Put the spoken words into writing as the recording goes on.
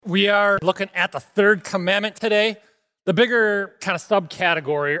We are looking at the third commandment today. The bigger kind of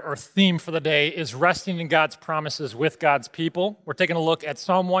subcategory or theme for the day is resting in God's promises with God's people. We're taking a look at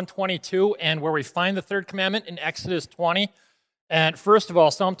Psalm 122 and where we find the third commandment in Exodus 20. And first of all,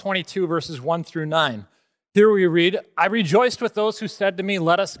 Psalm 22, verses 1 through 9. Here we read, I rejoiced with those who said to me,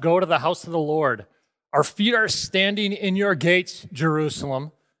 let us go to the house of the Lord. Our feet are standing in your gates,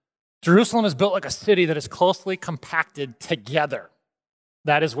 Jerusalem. Jerusalem is built like a city that is closely compacted together.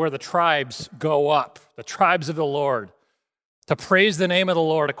 That is where the tribes go up, the tribes of the Lord, to praise the name of the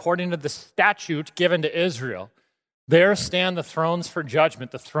Lord according to the statute given to Israel. There stand the thrones for judgment,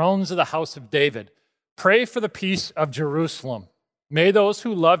 the thrones of the house of David. Pray for the peace of Jerusalem. May those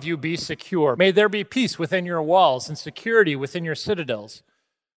who love you be secure. May there be peace within your walls and security within your citadels.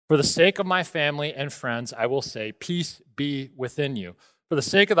 For the sake of my family and friends, I will say, peace be within you. For the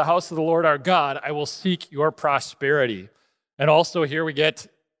sake of the house of the Lord our God, I will seek your prosperity. And also here we get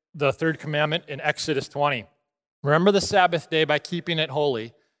the third commandment in Exodus 20. Remember the Sabbath day by keeping it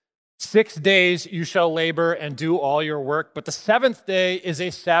holy. 6 days you shall labor and do all your work, but the seventh day is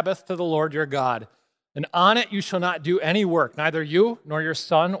a Sabbath to the Lord your God. And on it you shall not do any work, neither you, nor your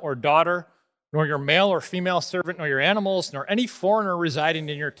son or daughter, nor your male or female servant, nor your animals, nor any foreigner residing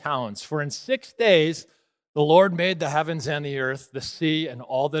in your towns. For in 6 days the Lord made the heavens and the earth, the sea, and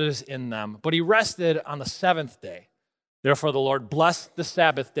all that is in them. But he rested on the seventh day. Therefore, the Lord blessed the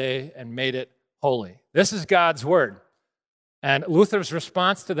Sabbath day and made it holy. This is God's word. And Luther's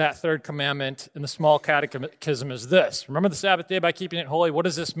response to that third commandment in the small catechism is this. Remember the Sabbath day by keeping it holy. What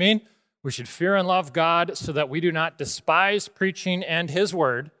does this mean? We should fear and love God so that we do not despise preaching and his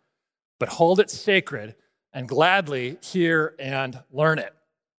word, but hold it sacred and gladly hear and learn it.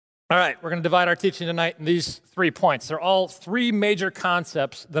 All right, we're going to divide our teaching tonight in these 3 points. They're all 3 major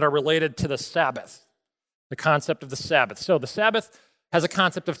concepts that are related to the Sabbath. The concept of the Sabbath. So the Sabbath has a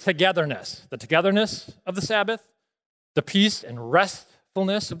concept of togetherness. The togetherness of the Sabbath, the peace and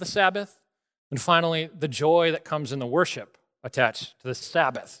restfulness of the Sabbath, and finally, the joy that comes in the worship attached to the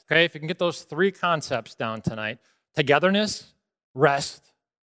Sabbath. Okay, if you can get those 3 concepts down tonight, togetherness, rest,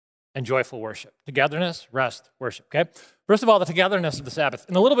 and joyful worship. Togetherness, rest, worship, okay? First of all, the togetherness of the Sabbath.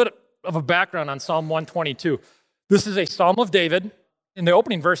 And a little bit of a background on Psalm 122. This is a Psalm of David. In the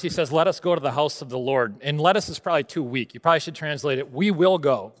opening verse, he says, let us go to the house of the Lord. And let us is probably too weak. You probably should translate it, we will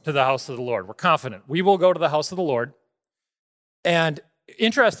go to the house of the Lord. We're confident. We will go to the house of the Lord. And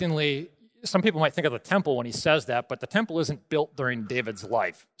interestingly, some people might think of the temple when he says that, but the temple isn't built during David's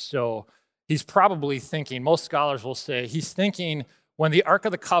life. So he's probably thinking, most scholars will say, he's thinking when the Ark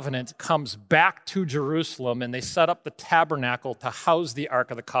of the Covenant comes back to Jerusalem and they set up the tabernacle to house the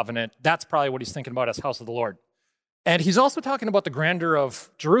Ark of the Covenant, that's probably what he's thinking about as house of the Lord. And he's also talking about the grandeur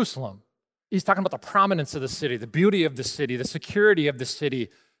of Jerusalem. He's talking about the prominence of the city, the beauty of the city, the security of the city,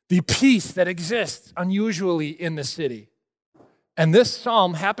 the peace that exists unusually in the city. And this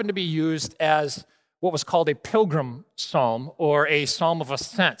psalm happened to be used as what was called a pilgrim psalm or a psalm of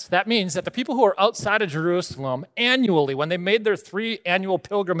ascent. That means that the people who are outside of Jerusalem annually, when they made their 3 annual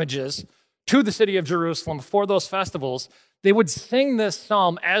pilgrimages to the city of Jerusalem for those festivals, they would sing this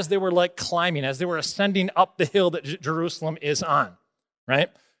psalm as they were like climbing, as they were ascending up the hill that Jerusalem is on, right?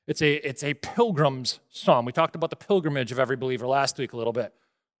 It's a pilgrim's psalm. We talked about the pilgrimage of every believer last week a little bit.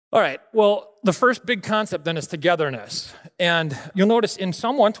 All right, well, the first big concept then is togetherness. And you'll notice in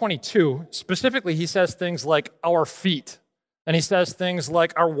Psalm 122, specifically, he says things like our feet. And he says things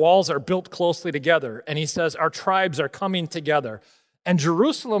like our walls are built closely together. And he says our tribes are coming together. And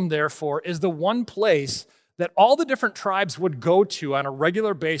Jerusalem, therefore, is the one place that all the different tribes would go to on a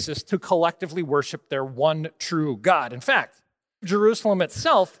regular basis to collectively worship their one true God. In fact, Jerusalem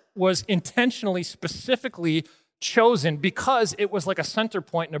itself was intentionally, specifically chosen because it was like a center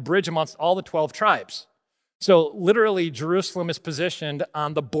point and a bridge amongst all the 12 tribes. So literally, Jerusalem is positioned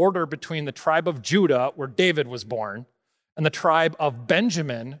on the border between the tribe of Judah, where David was born, and the tribe of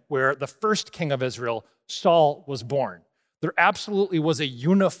Benjamin, where the first king of Israel, Saul, was born. There absolutely was a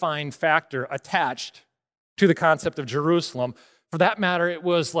unifying factor attached to the concept of Jerusalem. For that matter, it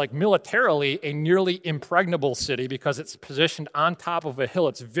was like militarily a nearly impregnable city because it's positioned on top of a hill.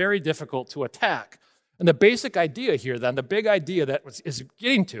 It's very difficult to attack. And the basic idea here then, the big idea that is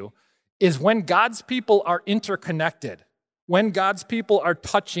getting to, is when God's people are interconnected, when God's people are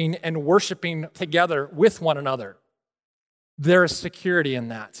touching and worshiping together with one another, there is security in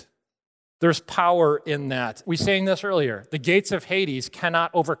that. There's power in that. We sang this earlier. The gates of Hades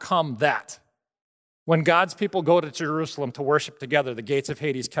cannot overcome that. When God's people go to Jerusalem to worship together, the gates of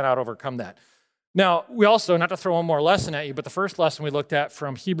Hades cannot overcome that. Now, we also, not to throw one more lesson at you, but the first lesson we looked at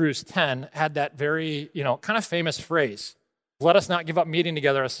from Hebrews 10 had that very, kind of famous phrase Let us not give up meeting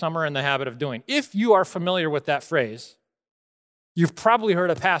together as some are in the habit of doing. If you are familiar with that phrase, you've probably heard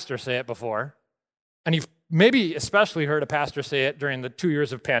a pastor say it before, and you've maybe especially heard a pastor say it during the 2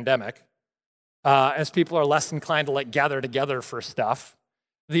 years of pandemic, as people are less inclined to gather together for stuff.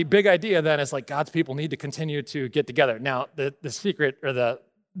 The big idea then is God's people need to continue to get together. Now, the secret, or the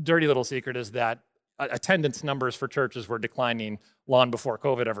dirty little secret, is that attendance numbers for churches were declining long before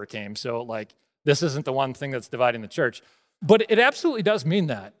COVID ever came. So this isn't the one thing that's dividing the church. But it absolutely does mean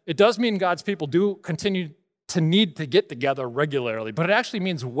that. It does mean God's people do continue to need to get together regularly, but it actually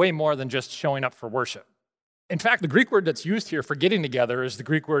means way more than just showing up for worship. In fact, the Greek word that's used here for getting together is the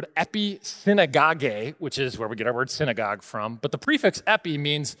Greek word episynagoge, which is where we get our word synagogue from. But the prefix epi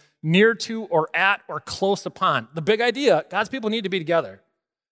means near to or at or close upon. The big idea, God's people need to be together.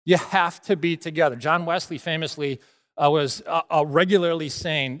 You have to be together. John Wesley famously was regularly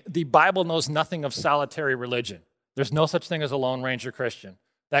saying, the Bible knows nothing of solitary religion. There's no such thing as a Lone Ranger Christian,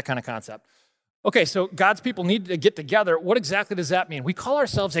 that kind of concept. Okay, so God's people need to get together. What exactly does that mean? We call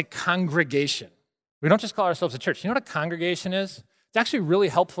ourselves a congregation. We don't just call ourselves a church. You know what a congregation is? It's actually really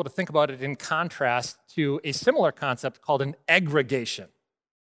helpful to think about it in contrast to a similar concept called an aggregation.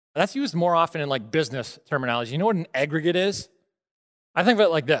 That's used more often in business terminology. You know what an aggregate is? I think of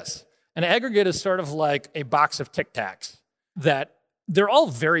it like this. An aggregate is sort of like a box of Tic Tacs that they're all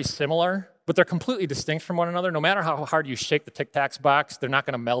very similar, but they're completely distinct from one another. No matter how hard you shake the Tic Tacs box, they're not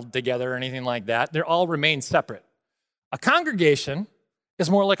going to meld together or anything like that. They all remain separate. A congregation is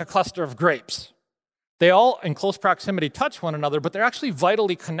more like a cluster of grapes. They all, in close proximity, touch one another, but they're actually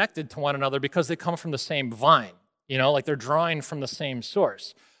vitally connected to one another because they come from the same vine. They're drawing from the same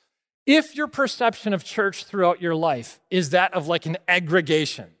source. If your perception of church throughout your life is that of an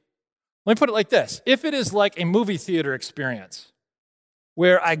aggregation, let me put it like this. If it is like a movie theater experience,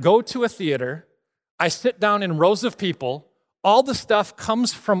 where I go to a theater, I sit down in rows of people, all the stuff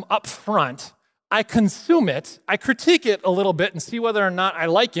comes from up front, I consume it, I critique it a little bit and see whether or not I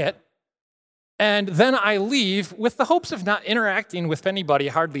like it, and then I leave with the hopes of not interacting with anybody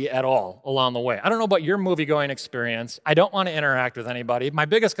hardly at all along the way. I don't know about your movie-going experience. I don't want to interact with anybody. My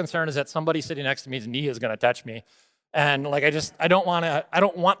biggest concern is that somebody sitting next to me's knee is going to touch me. And I don't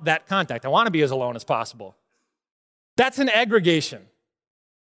want that contact. I want to be as alone as possible. That's an aggregation.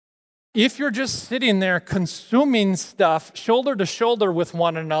 If you're just sitting there consuming stuff shoulder to shoulder with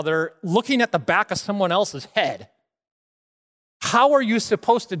one another, looking at the back of someone else's head, how are you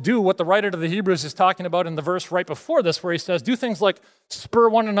supposed to do what the writer to the Hebrews is talking about in the verse right before this, where he says, do things like spur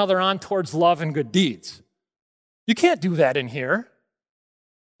one another on towards love and good deeds? You can't do that in here.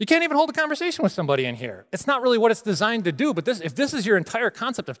 You can't even hold a conversation with somebody in here. It's not really what it's designed to do, but if this is your entire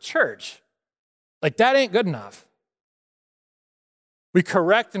concept of church, that ain't good enough. We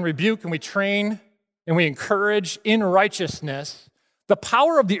correct and rebuke and we train and we encourage in righteousness. The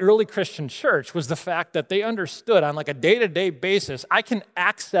power of the early Christian church was the fact that they understood on a day-to-day basis, I can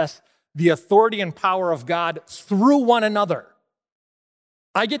access the authority and power of God through one another.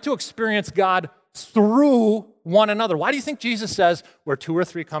 I get to experience God through one another. Why do you think Jesus says, where 2 or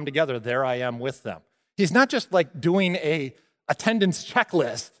 3 come together, there I am with them? He's not just doing a attendance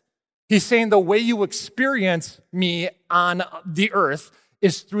checklist. He's saying the way you experience me on the earth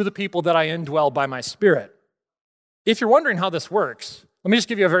is through the people that I indwell by my Spirit. If you're wondering how this works, let me just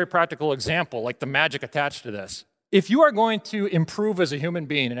give you a very practical example, the magic attached to this. If you are going to improve as a human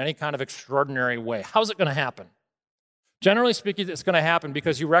being in any kind of extraordinary way, how's it going to happen? Generally speaking, it's going to happen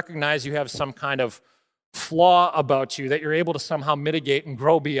because you recognize you have some kind of flaw about you that you're able to somehow mitigate and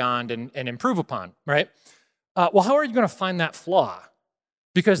grow beyond and improve upon, right? Well, how are you going to find that flaw?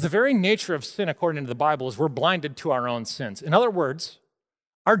 Because the very nature of sin, according to the Bible, is we're blinded to our own sins. In other words,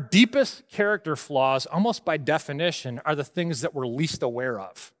 our deepest character flaws, almost by definition, are the things that we're least aware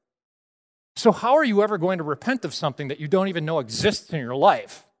of. So how are you ever going to repent of something that you don't even know exists in your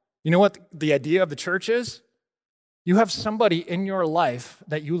life? You know what the idea of the church is? You have somebody in your life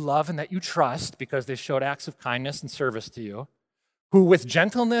that you love and that you trust because they showed acts of kindness and service to you, who with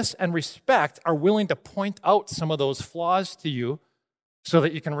gentleness and respect are willing to point out some of those flaws to you so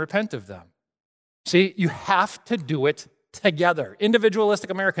that you can repent of them. See, you have to do it together. Individualistic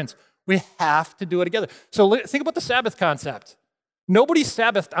Americans, we have to do it together. So think about the Sabbath concept. Nobody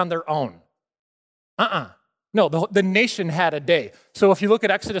Sabbathed on their own. No, the nation had a day. So if you look at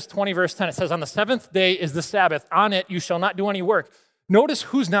Exodus 20, verse 10, it says, on the 7th day is the Sabbath. On it you shall not do any work. Notice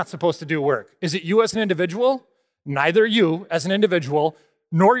who's not supposed to do work. Is it you as an individual? Neither you as an individual,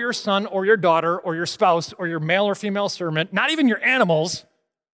 nor your son or your daughter or your spouse or your male or female servant, not even your animals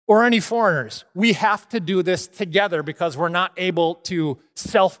or any foreigners. We have to do this together because we're not able to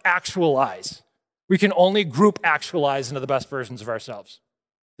self-actualize. We can only group actualize into the best versions of ourselves.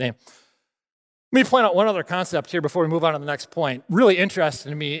 Okay. Let me point out one other concept here before we move on to the next point. Really interesting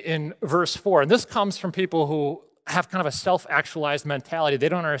to me in verse 4, and this comes from people who have kind of a self-actualized mentality. They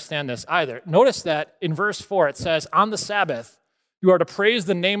don't understand this either. Notice that in verse 4 it says, on the Sabbath, you are to praise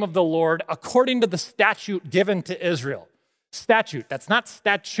the name of the Lord according to the statute given to Israel. Statute, that's not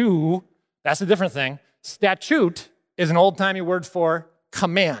statue, that's a different thing. Statute is an old-timey word for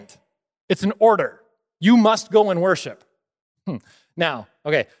command. It's an order. You must go and worship. Now,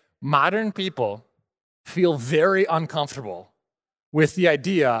 okay, modern people feel very uncomfortable with the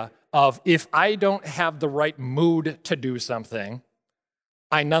idea of if I don't have the right mood to do something,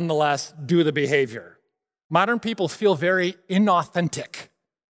 I nonetheless do the behavior. Modern people feel very inauthentic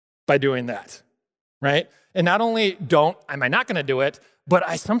by doing that, right? And not only am I not going to do it, but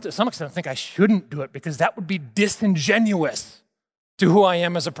I to some extent think I shouldn't do it because that would be disingenuous to who I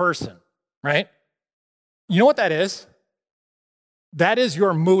am as a person, right? You know what that is? That is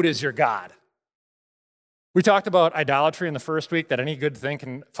your mood is your God. We talked about idolatry in the first week, that any good thing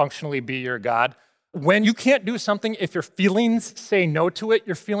can functionally be your God. When you can't do something, if your feelings say no to it,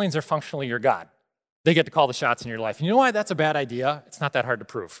 your feelings are functionally your God. They get to call the shots in your life. And you know why that's a bad idea? It's not that hard to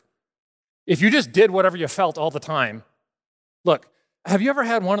prove. If you just did whatever you felt all the time, look, have you ever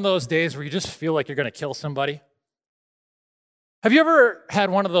had one of those days where you just feel like you're going to kill somebody? Have you ever had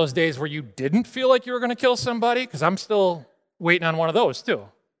one of those days where you didn't feel like you were going to kill somebody? Because I'm still waiting on one of those too.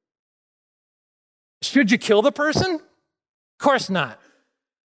 Should you kill the person? Of course not.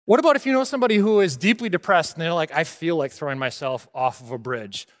 What about if you know somebody who is deeply depressed and they're like, I feel like throwing myself off of a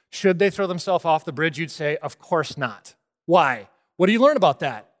bridge. Should they throw themselves off the bridge? You'd say, of course not. Why? What do you learn about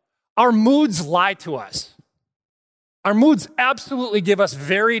that? Our moods lie to us. Our moods absolutely give us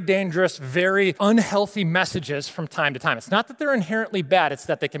very dangerous, very unhealthy messages from time to time. It's not that they're inherently bad, it's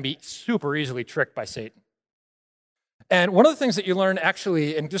that they can be super easily tricked by Satan. And one of the things that you learn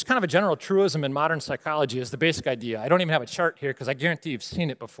actually, and just kind of a general truism in modern psychology, is the basic idea. I don't even have a chart here because I guarantee you've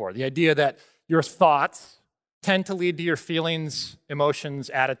seen it before. The idea that your thoughts tend to lead to your feelings, emotions,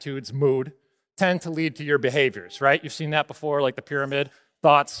 attitudes, mood, tend to lead to your behaviors, right? You've seen that before, like the pyramid.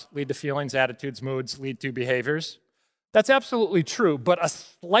 Thoughts lead to feelings, attitudes, moods lead to behaviors. That's absolutely true, but a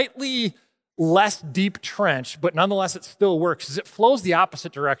slightly less deep trench, but nonetheless it still works, is it flows the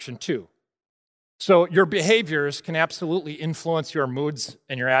opposite direction too. So your behaviors can absolutely influence your moods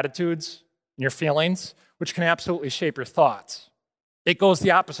and your attitudes and your feelings, which can absolutely shape your thoughts. It goes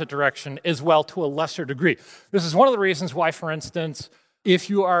the opposite direction as well to a lesser degree. This is one of the reasons why, for instance,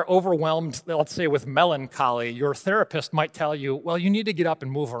 if you are overwhelmed, let's say with melancholy, your therapist might tell you, well, you need to get up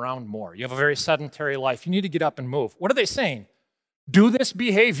and move around more. You have a very sedentary life. You need to get up and move. What are they saying? Do this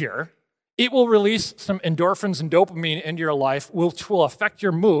behavior. It will release some endorphins and dopamine into your life, which will affect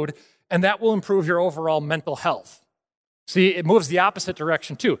your mood, and that will improve your overall mental health. See, it moves the opposite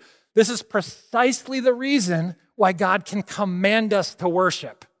direction too. This is precisely the reason why God can command us to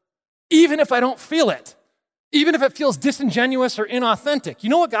worship, even if I don't feel it, even if it feels disingenuous or inauthentic. You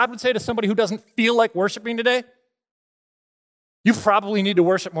know what God would say to somebody who doesn't feel like worshiping today? You probably need to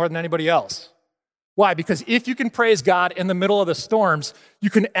worship more than anybody else. Why? Because if you can praise God in the middle of the storms, you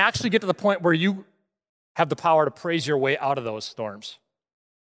can actually get to the point where you have the power to praise your way out of those storms.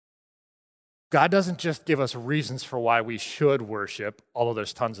 God doesn't just give us reasons for why we should worship, although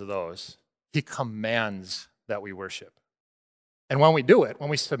there's tons of those. He commands that we worship. And when we do it, when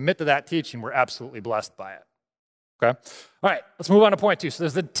we submit to that teaching, we're absolutely blessed by it. Okay? All right, let's move on to point 2. So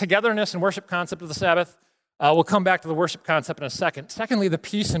there's the togetherness and worship concept of the Sabbath. We'll come back to the worship concept in a second. Secondly, the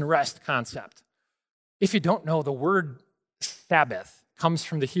peace and rest concept. If you don't know, the word Sabbath comes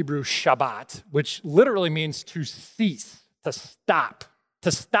from the Hebrew Shabbat, which literally means to cease, to stop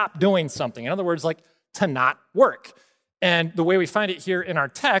doing something. In other words, like to not work. And the way we find it here in our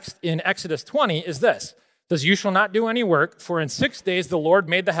text in Exodus 20 is this. It says, you shall not do any work, for in 6 days the Lord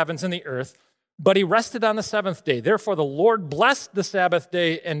made the heavens and the earth, but he rested on the seventh day. Therefore the Lord blessed the Sabbath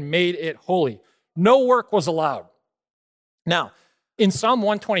day and made it holy. No work was allowed. Now, in Psalm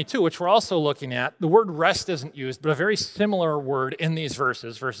 122, which we're also looking at, the word rest isn't used, but a very similar word in these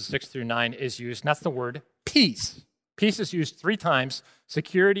verses 6 through 9 is used, and that's the word peace. Peace is used 3 times.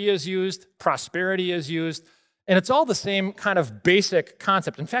 Security is used. Prosperity is used. And it's all the same kind of basic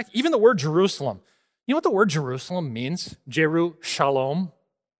concept. In fact, even the word Jerusalem. You know what the word Jerusalem means? Jeru Shalom.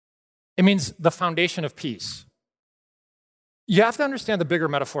 It means the foundation of peace. You have to understand the bigger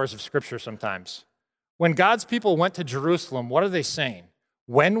metaphors of Scripture sometimes. When God's people went to Jerusalem, what are they saying?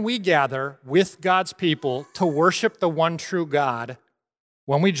 When we gather with God's people to worship the one true God,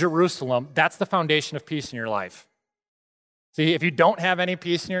 when we Jerusalem, that's the foundation of peace in your life. See, if you don't have any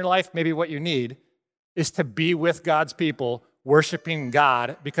peace in your life, maybe what you need is to be with God's people, worshiping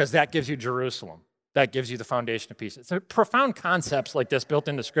God, because that gives you Jerusalem. That gives you the foundation of peace. It's a profound concepts like this built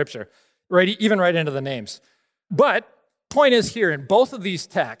into Scripture, right? Even right into the names. But point is here, in both of these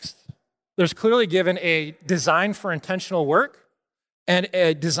texts, there's clearly given a design for intentional work and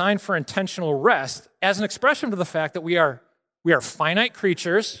a design for intentional rest as an expression to the fact that we are finite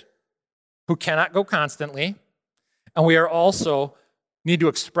creatures who cannot go constantly, and we are also need to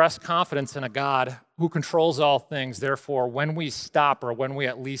express confidence in a God who controls all things. Therefore, when we stop or when we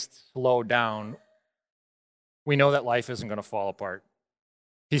at least slow down, we know that life isn't going to fall apart.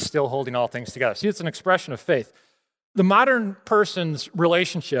 He's still holding all things together. See, it's an expression of faith. The modern person's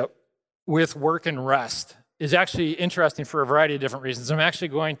relationship with work and rest is actually interesting for a variety of different reasons. I'm actually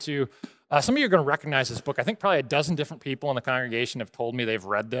going to, some of you are going to recognize this book. I think probably a dozen different people in the congregation have told me they've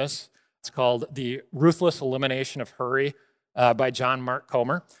read this. It's called The Ruthless Elimination of Hurry by John Mark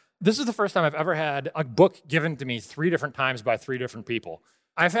Comer. This is the first time I've ever had a book given to me 3 different times by 3 different people.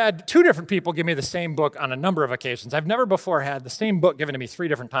 I've had 2 different people give me the same book on a number of occasions. I've never before had the same book given to me 3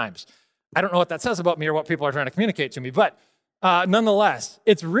 different times. I don't know what that says about me or what people are trying to communicate to me, but nonetheless,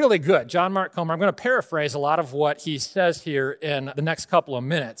 it's really good. John Mark Comer, I'm going to paraphrase a lot of what he says here in the next couple of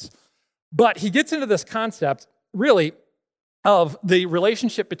minutes. But he gets into this concept, really, of the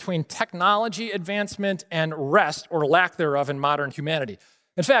relationship between technology advancement and rest or lack thereof in modern humanity.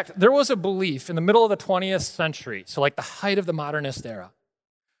 In fact, there was a belief in the middle of the 20th century, so like the height of the modernist era,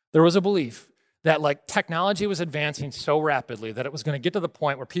 there was a belief that like technology was advancing so rapidly that it was going to get to the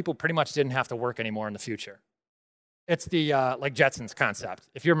point where people pretty much didn't have to work anymore in the future. It's the like Jetsons concept.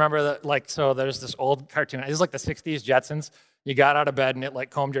 If you remember that, like, so there's this old cartoon. It was like the 60s Jetsons. You got out of bed and it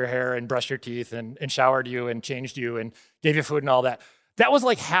like combed your hair and brushed your teeth and showered you and changed you and gave you food and all that. That was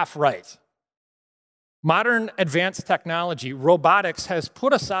like half right. Modern advanced technology, robotics, has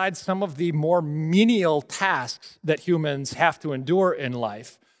put aside some of the more menial tasks that humans have to endure in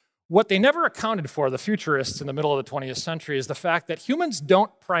life. What they never accounted for, the futurists in the middle of the 20th century, is the fact that humans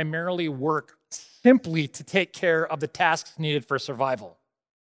don't primarily work simply to take care of the tasks needed for survival.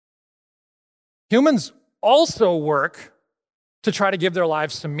 Humans also work to try to give their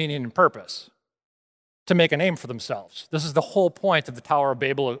lives some meaning and purpose, to make a name for themselves. This is the whole point of the Tower of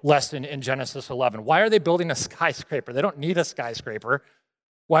Babel lesson in Genesis 11. Why are they building a skyscraper? They don't need a skyscraper.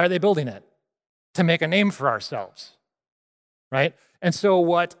 Why are they building it? To make a name for ourselves, right? And so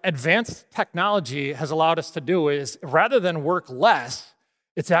what advanced technology has allowed us to do is, rather than work less,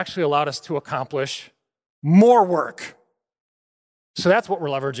 it's actually allowed us to accomplish more work. So that's what we're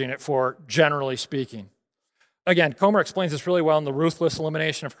leveraging it for, generally speaking. Again, Comer explains this really well in The Ruthless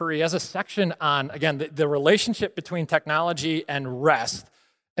Elimination of Hurry. He has a section on, again, the relationship between technology and rest.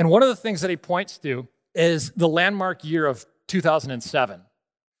 And one of the things that he points to is the landmark year of 2007.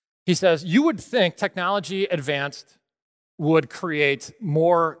 He says, you would think technology advanced would create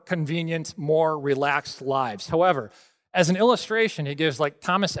more convenient, more relaxed lives. However, as an illustration, he gives like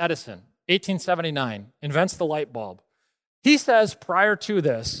Thomas Edison, 1879, invents the light bulb. He says prior to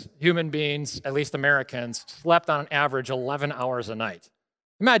this, human beings, at least Americans, slept on an average 11 hours a night.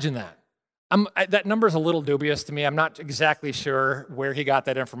 Imagine that. That number is a little dubious to me. I'm not exactly sure where he got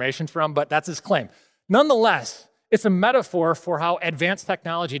that information from, but that's his claim. Nonetheless, it's a metaphor for how advanced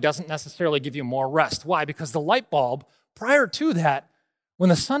technology doesn't necessarily give you more rest. Why? Because the light bulb, prior to that, when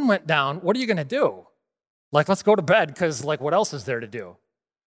the sun went down, what are you going to do? Like, let's go to bed because, like, what else is there to do?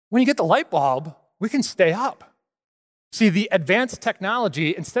 When you get the light bulb, we can stay up. See, the advanced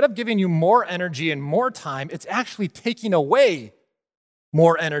technology, instead of giving you more energy and more time, it's actually taking away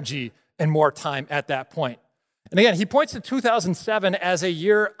more energy and more time at that point. And again, he points to 2007 as a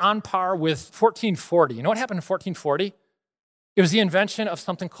year on par with 1440. You know what happened in 1440? It was the invention of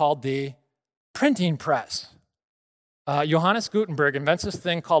something called the printing press. Johannes Gutenberg invents this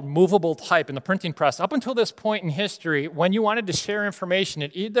thing called movable type in the printing press. Up until this point in history, when you wanted to share information,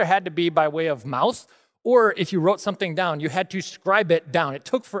 it either had to be by way of mouth, or if you wrote something down, you had to scribe it down. It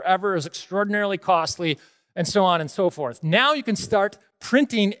took forever, it was extraordinarily costly, and so on and so forth. Now you can start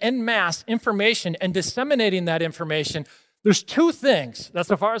printing en masse information and disseminating that information. There's 2 things that,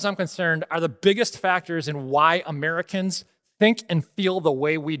 so far as I'm concerned, are the biggest factors in why Americans think and feel the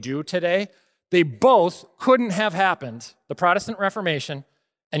way we do today. They both couldn't have happened, the Protestant Reformation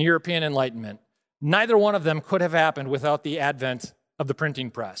and European Enlightenment. Neither one of them could have happened without the advent of the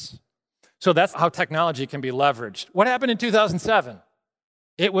printing press. So that's how technology can be leveraged. What happened in 2007?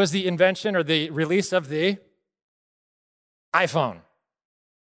 It was the invention or the release of the iPhone.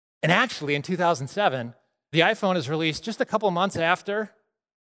 And actually, in 2007, the iPhone is released just a couple months after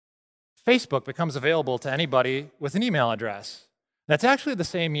Facebook becomes available to anybody with an email address. That's actually the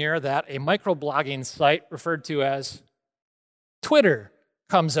same year that a microblogging site referred to as Twitter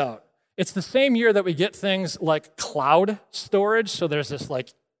comes out. It's the same year that we get things like cloud storage, so there's this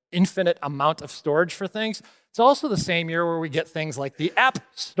like infinite amount of storage for things. It's also the same year where we get things like the App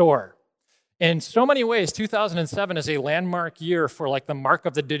Store. In so many ways, 2007 is a landmark year for like the mark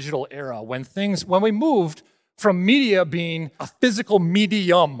of the digital era, when we moved from media being a physical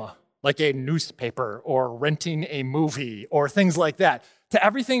medium, like a newspaper or renting a movie or things like that, to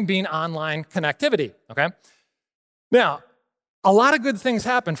everything being online connectivity, okay? Now, a lot of good things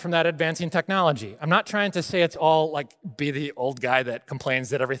happen from that advancing technology. I'm not trying to say it's all like be the old guy that complains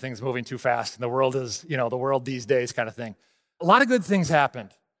that everything's moving too fast and the world is, the world these days kind of thing. A lot of good things happened.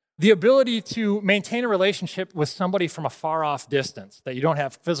 The ability to maintain a relationship with somebody from a far off distance that you don't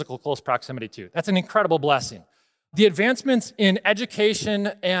have physical close proximity to, that's an incredible blessing. The advancements in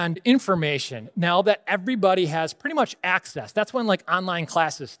education and information, now that everybody has pretty much access, that's when like online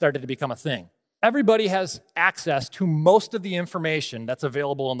classes started to become a thing. Everybody has access to most of the information that's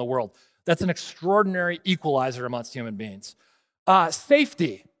available in the world. That's an extraordinary equalizer amongst human beings.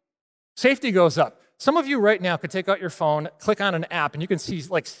 Safety. Safety goes up. Some of you right now could take out your phone, click on an app, and you can see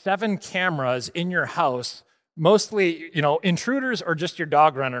like 7 cameras in your house, mostly, intruders or just your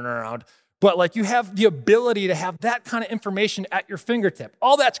dog running around. But like you have the ability to have that kind of information at your fingertip.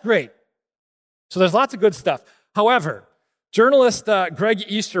 All that's great. So there's lots of good stuff. However, journalist Greg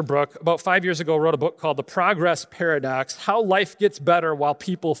Easterbrook, about 5 years ago, wrote a book called The Progress Paradox: How Life Gets Better While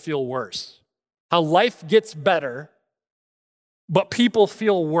People Feel Worse. How life gets better, but people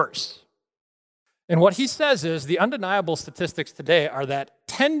feel worse. And what he says is the undeniable statistics today are that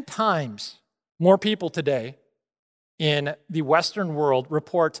 10 times more people today in the Western world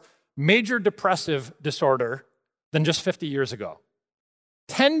report major depressive disorder than just 50 years ago.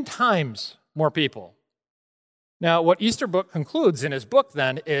 10 times more people. Now, what Easterbrook concludes in his book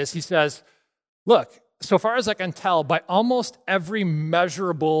then is he says, look, so far as I can tell, by almost every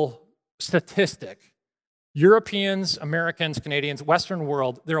measurable statistic, Europeans, Americans, Canadians, Western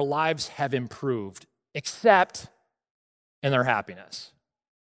world, their lives have improved, except in their happiness.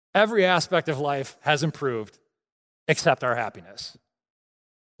 Every aspect of life has improved, except our happiness.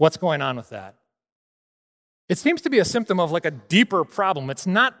 What's going on with that? It seems to be a symptom of like a deeper problem. It's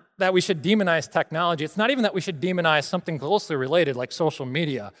not that we should demonize technology. It's not even that we should demonize something closely related like social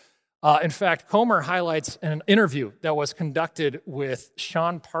media. In fact, Comer highlights an interview that was conducted with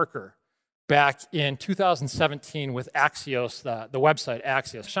Sean Parker back in 2017 with Axios, the website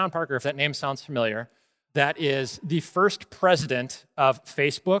Axios. Sean Parker, if that name sounds familiar, that is the first president of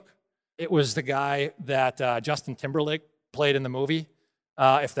Facebook. It was the guy that Justin Timberlake played in the movie,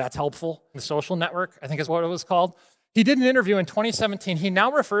 if that's helpful. The Social Network, I think is what it was called. He did an interview in 2017. He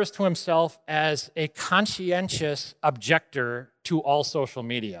now refers to himself as a conscientious objector to all social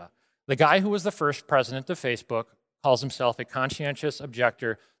media. The guy who was the first president of Facebook calls himself a conscientious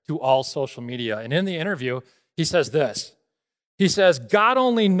objector to all social media. And in the interview, he says this. He says, God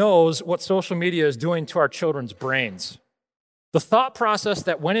only knows what social media is doing to our children's brains. The thought process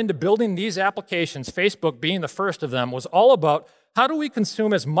that went into building these applications, Facebook being the first of them, was all about how do we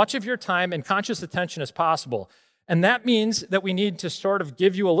consume as much of your time and conscious attention as possible. And that means that we need to sort of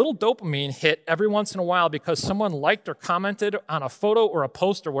give you a little dopamine hit every once in a while because someone liked or commented on a photo or a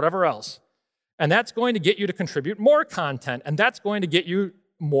post or whatever else. And that's going to get you to contribute more content. And that's going to get you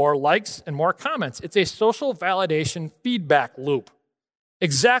more likes and more comments. It's a social validation feedback loop.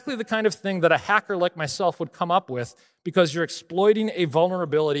 Exactly the kind of thing that a hacker like myself would come up with because you're exploiting a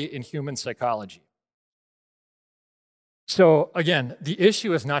vulnerability in human psychology. So again, the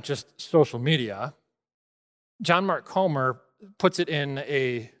issue is not just social media. John Mark Comer puts it in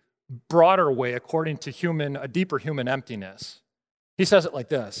a broader way according to a deeper human emptiness. He says it like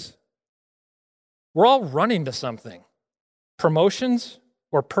this. We're all running to something. Promotions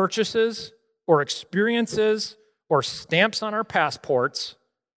or purchases or experiences or stamps on our passports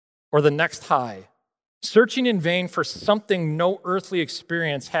or the next high. Searching in vain for something no earthly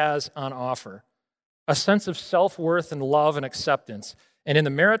experience has on offer. A sense of self-worth and love and acceptance. And in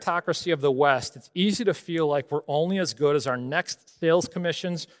the meritocracy of the West, it's easy to feel like we're only as good as our next sales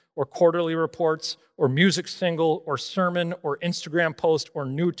commissions or quarterly reports or music single or sermon or Instagram post or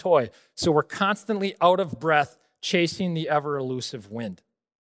new toy. So we're constantly out of breath chasing the ever-elusive wind.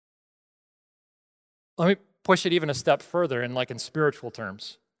 Let me push it even a step further in spiritual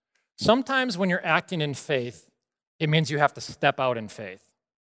terms. Sometimes when you're acting in faith, it means you have to step out in faith.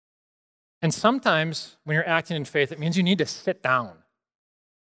 And sometimes when you're acting in faith, it means you need to sit down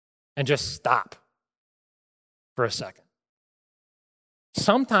and just stop for a second.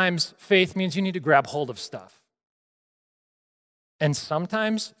 Sometimes faith means you need to grab hold of stuff. And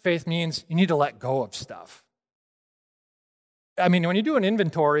sometimes faith means you need to let go of stuff. I mean, when you do an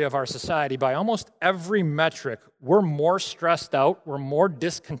inventory of our society, by almost every metric, we're more stressed out, we're more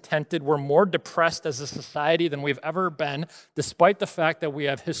discontented, we're more depressed as a society than we've ever been, despite the fact that we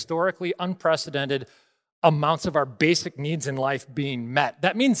have historically unprecedented amounts of our basic needs in life being met.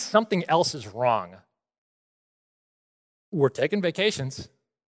 That means something else is wrong. We're taking vacations.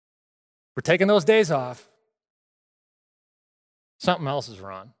 We're taking those days off. Something else is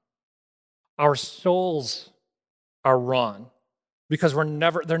wrong. Our souls are wrong because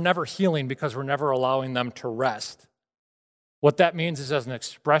they're never healing because we're never allowing them to rest. What that means is, as an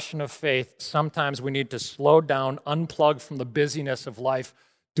expression of faith, sometimes we need to slow down, unplug from the busyness of life,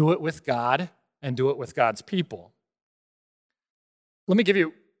 do it with God, and do it with God's people. Let me give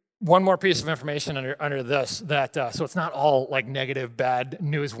you one more piece of information under this, so it's not all like negative, bad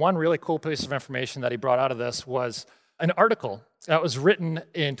news. One really cool piece of information that he brought out of this was an article that was written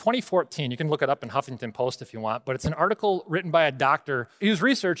in 2014. You can look it up in Huffington Post if you want, but it's an article written by a doctor. He was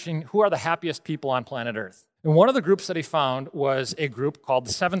researching who are the happiest people on planet Earth. And one of the groups that he found was a group called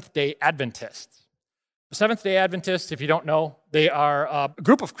the Seventh-day Adventists. The Seventh-day Adventists, if you don't know, they are a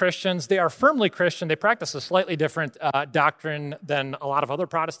group of Christians. They are firmly Christian. They practice a slightly different doctrine than a lot of other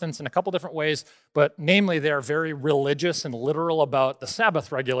Protestants in a couple different ways, but namely, they are very religious and literal about the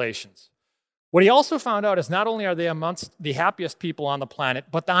Sabbath regulations. What he also found out is not only are they amongst the happiest people on the planet,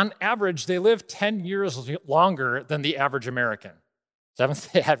 but on average, they live 10 years longer than the average American.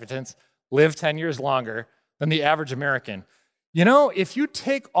 Seventh-day Adventists live 10 years longer than the average American. You know, if you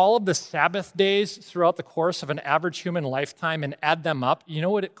take all of the Sabbath days throughout the course of an average human lifetime and add them up, you know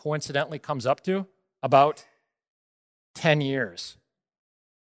what it coincidentally comes up to? About 10 years.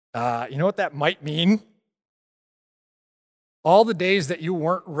 You know what that might mean? All the days that you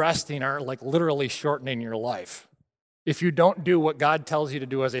weren't resting are like literally shortening your life. If you don't do what God tells you to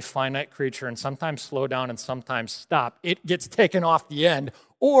do as a finite creature and sometimes slow down and sometimes stop, it gets taken off the end.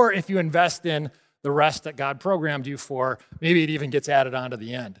 Or if you invest in the rest that God programmed you for, maybe it even gets added on to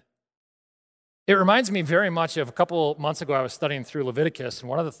the end. It reminds me very much of a couple months ago, I was studying through Leviticus, and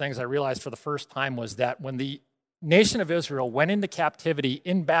one of the things I realized for the first time was that when the nation of Israel went into captivity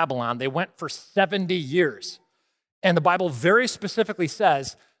in Babylon, they went for 70 years. And the Bible very specifically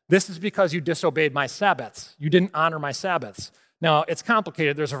says, this is because you disobeyed my Sabbaths. You didn't honor my Sabbaths. Now, it's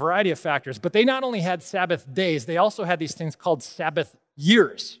complicated. There's a variety of factors, but they not only had Sabbath days, they also had these things called Sabbath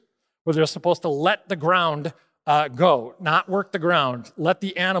years, where they're supposed to let the ground go, not work the ground, let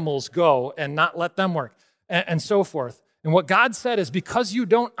the animals go and not let them work, and so forth. And what God said is, because you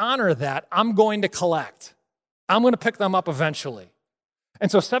don't honor that, I'm going to collect. I'm going to pick them up eventually. And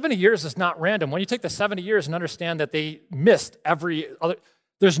so 70 years is not random. When you take the 70 years and understand that they missed every other,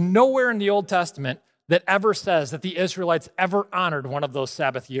 there's nowhere in the Old Testament that ever says that the Israelites ever honored one of those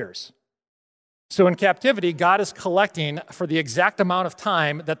Sabbath years. So in captivity, God is collecting for the exact amount of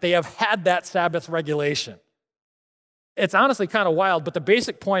time that they have had that Sabbath regulation. It's honestly kind of wild, but the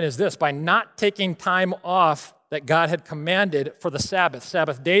basic point is this: by not taking time off that God had commanded for the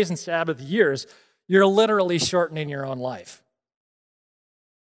Sabbath days and Sabbath years, you're literally shortening your own life.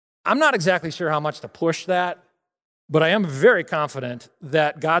 I'm not exactly sure how much to push that, but I am very confident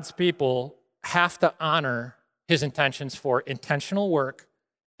that God's people have to honor his intentions for intentional work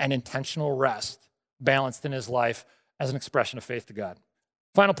and intentional rest balanced in his life as an expression of faith to God.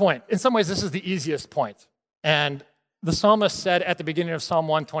 Final point. In some ways, this is the easiest point. And the psalmist said at the beginning of Psalm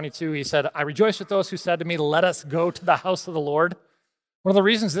 122, he said, I rejoice with those who said to me, let us go to the house of the Lord. One of the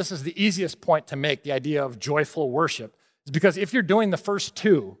reasons this is the easiest point to make, the idea of joyful worship, is because if you're doing the first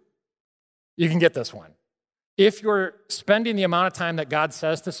two, you can get this one. If you're spending the amount of time that God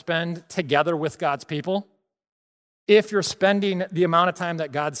says to spend together with God's people, if you're spending the amount of time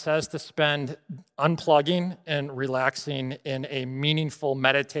that God says to spend unplugging and relaxing in a meaningful,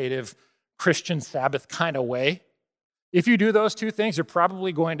 meditative, Christian Sabbath kind of way, if you do those two things, you're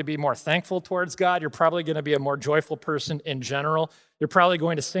probably going to be more thankful towards God. You're probably going to be a more joyful person in general. You're probably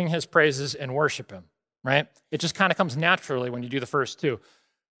going to sing his praises and worship him, right? It just kind of comes naturally when you do the first two.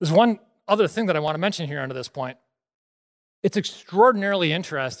 There's one other thing that I want to mention here under this point. It's extraordinarily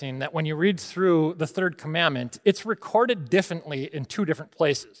interesting that when you read through the third commandment, it's recorded differently in two different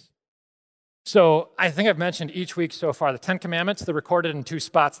places. So I think I've mentioned each week so far, the 10 Commandments, they're recorded in two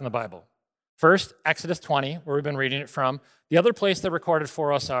spots in the Bible. First, Exodus 20, where we've been reading it from. The other place they're recorded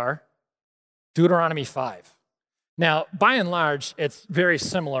for us are Deuteronomy 5. Now, by and large, it's very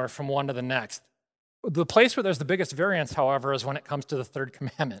similar from one to the next. The place where there's the biggest variance, however, is when it comes to the third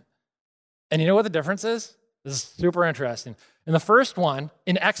commandment. And you know what the difference is? This is super interesting. In the first one,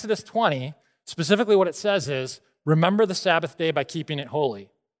 in Exodus 20, specifically what it says is, remember the Sabbath day by keeping it holy.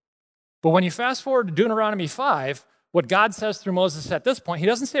 But when you fast forward to Deuteronomy 5, what God says through Moses at this point, he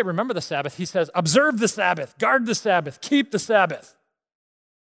doesn't say remember the Sabbath, he says observe the Sabbath, guard the Sabbath, keep the Sabbath.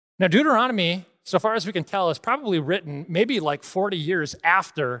 Now Deuteronomy, so far as we can tell, is probably written maybe like 40 years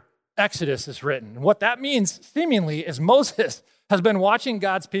after Exodus is written. And what that means, seemingly, is Moses has been watching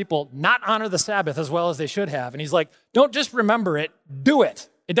God's people not honor the Sabbath as well as they should have. And he's like, don't just remember it, do it.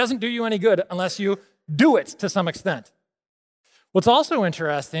 It doesn't do you any good unless you do it to some extent. What's also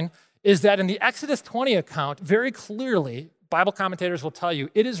interesting is that in the Exodus 20 account, very clearly, Bible commentators will tell you,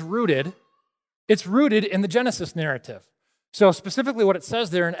 it's rooted in the Genesis narrative. So specifically what it says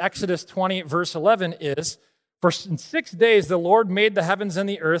there in Exodus 20, verse 11 is, for in 6 days the Lord made the heavens and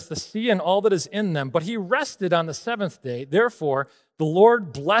the earth, the sea and all that is in them, but he rested on the seventh day. Therefore, the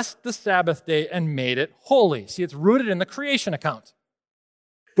Lord blessed the Sabbath day and made it holy. See, it's rooted in the creation account.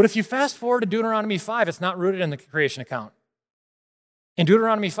 But if you fast forward to Deuteronomy 5, it's not rooted in the creation account. In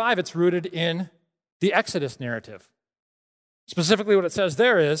Deuteronomy 5, it's rooted in the Exodus narrative. Specifically, what it says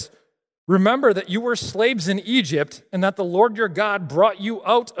there is, remember that you were slaves in Egypt and that the Lord your God brought you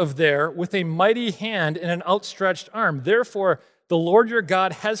out of there with a mighty hand and an outstretched arm. Therefore, the Lord your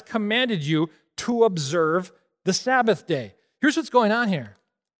God has commanded you to observe the Sabbath day. Here's what's going on here.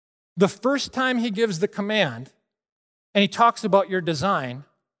 The first time he gives the command and he talks about your design,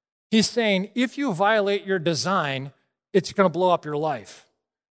 he's saying, if you violate your design, it's going to blow up your life.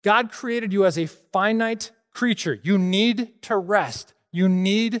 God created you as a finite creature. You need to rest. You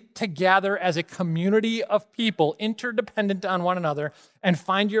need to gather as a community of people interdependent on one another and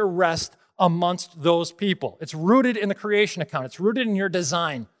find your rest amongst those people. It's rooted in the creation account. It's rooted in your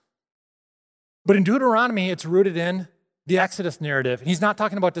design. But in Deuteronomy, it's rooted in the Exodus narrative. And he's not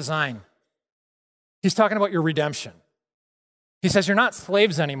talking about design. He's talking about your redemption. He says, you're not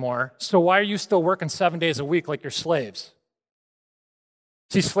slaves anymore, so why are you still working 7 days a week like you're slaves?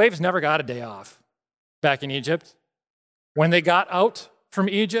 See, slaves never got a day off back in Egypt. When they got out from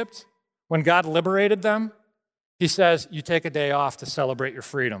Egypt, when God liberated them, he says, you take a day off to celebrate your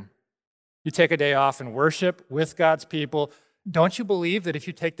freedom. You take a day off and worship with God's people. Don't you believe that if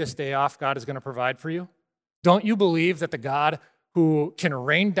you take this day off, God is going to provide for you? Don't you believe that the God who can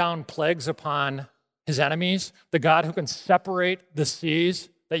rain down plagues upon his enemies, the God who can separate the seas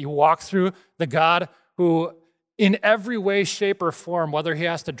that you walk through, the God who in every way, shape, or form, whether he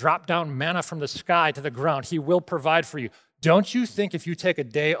has to drop down manna from the sky to the ground, he will provide for you. Don't you think if you take a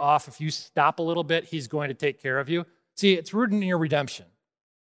day off, if you stop a little bit, he's going to take care of you? See, it's rooted in your redemption.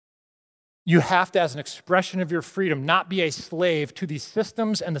 You have to, as an expression of your freedom, not be a slave to the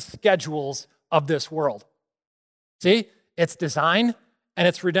systems and the schedules of this world. See, it's design and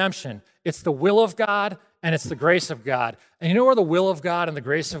it's redemption. It's the will of God and it's the grace of God. And you know where the will of God and the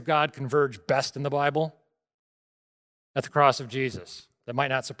grace of God converge best in the Bible? At the cross of Jesus. That might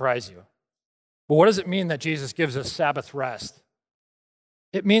not surprise you. But what does it mean that Jesus gives us Sabbath rest?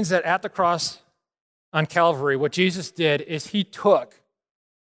 It means that at the cross on Calvary, what Jesus did is he took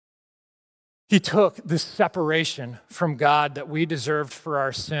this separation from God that we deserved for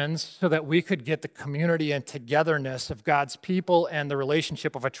our sins so that we could get the community and togetherness of God's people and the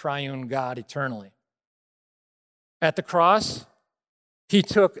relationship of a triune God eternally. At the cross, he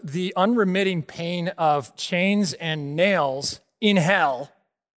took the unremitting pain of chains and nails in hell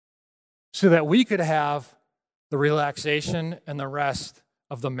so that we could have the relaxation and the rest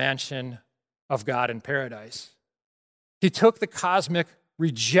of the mansion of God in paradise. He took the cosmic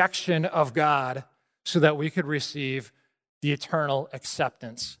rejection of God so that we could receive the eternal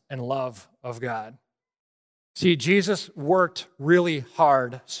acceptance and love of God. See, Jesus worked really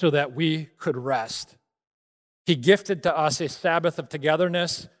hard so that we could rest. He gifted to us a Sabbath of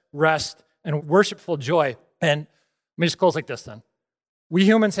togetherness, rest, and worshipful joy. And let me just close like this then. We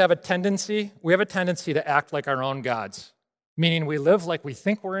humans have a tendency to act like our own gods, meaning we live like we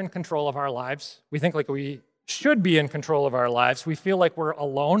think we're in control of our lives. We think like we should be in control of our lives. We feel like we're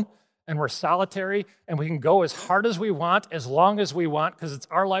alone and we're solitary and we can go as hard as we want, as long as we want, because it's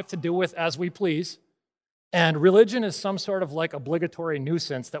our life to do with as we please. And religion is some sort of like obligatory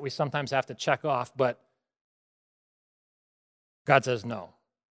nuisance that we sometimes have to check off, but God says no.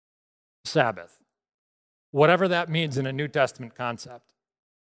 Sabbath. Whatever that means in a New Testament concept.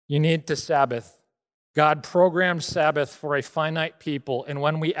 You need to Sabbath. God programmed Sabbath for a finite people, and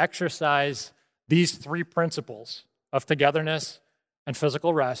when we exercise these three principles of togetherness and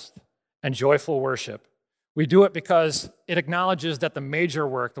physical rest and joyful worship, we do it because it acknowledges that the major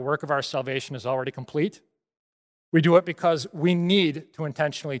work, the work of our salvation, is already complete. We do it because we need to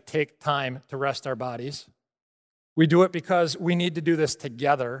intentionally take time to rest our bodies. We do it because we need to do this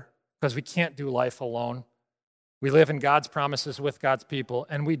together, because we can't do life alone. We live in God's promises with God's people,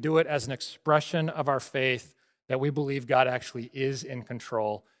 and we do it as an expression of our faith that we believe God actually is in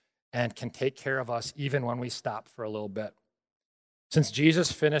control and can take care of us even when we stop for a little bit. Since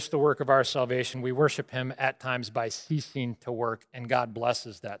Jesus finished the work of our salvation, we worship him at times by ceasing to work, and God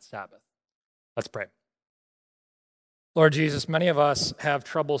blesses that Sabbath. Let's pray. Lord Jesus, many of us have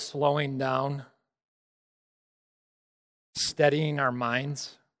trouble slowing down, steadying our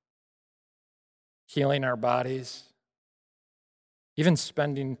minds, healing our bodies, even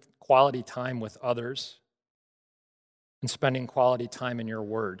spending quality time with others, and spending quality time in your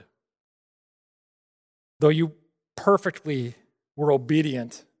word. Though you perfectly were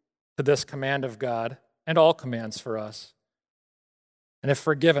obedient to this command of God and all commands for us, and have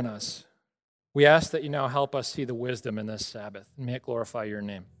forgiven us, we ask that you now help us see the wisdom in this Sabbath, and may it glorify your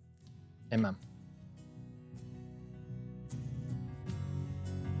name. Amen.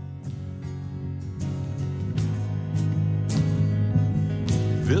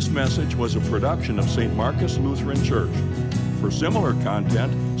 This message was a production of St. Marcus Lutheran Church. For similar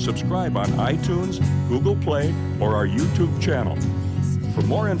content, subscribe on iTunes, Google Play, or our YouTube channel. For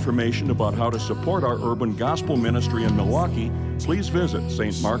more information about how to support our urban gospel ministry in Milwaukee, please visit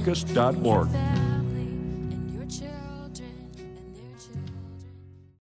stmarcus.org.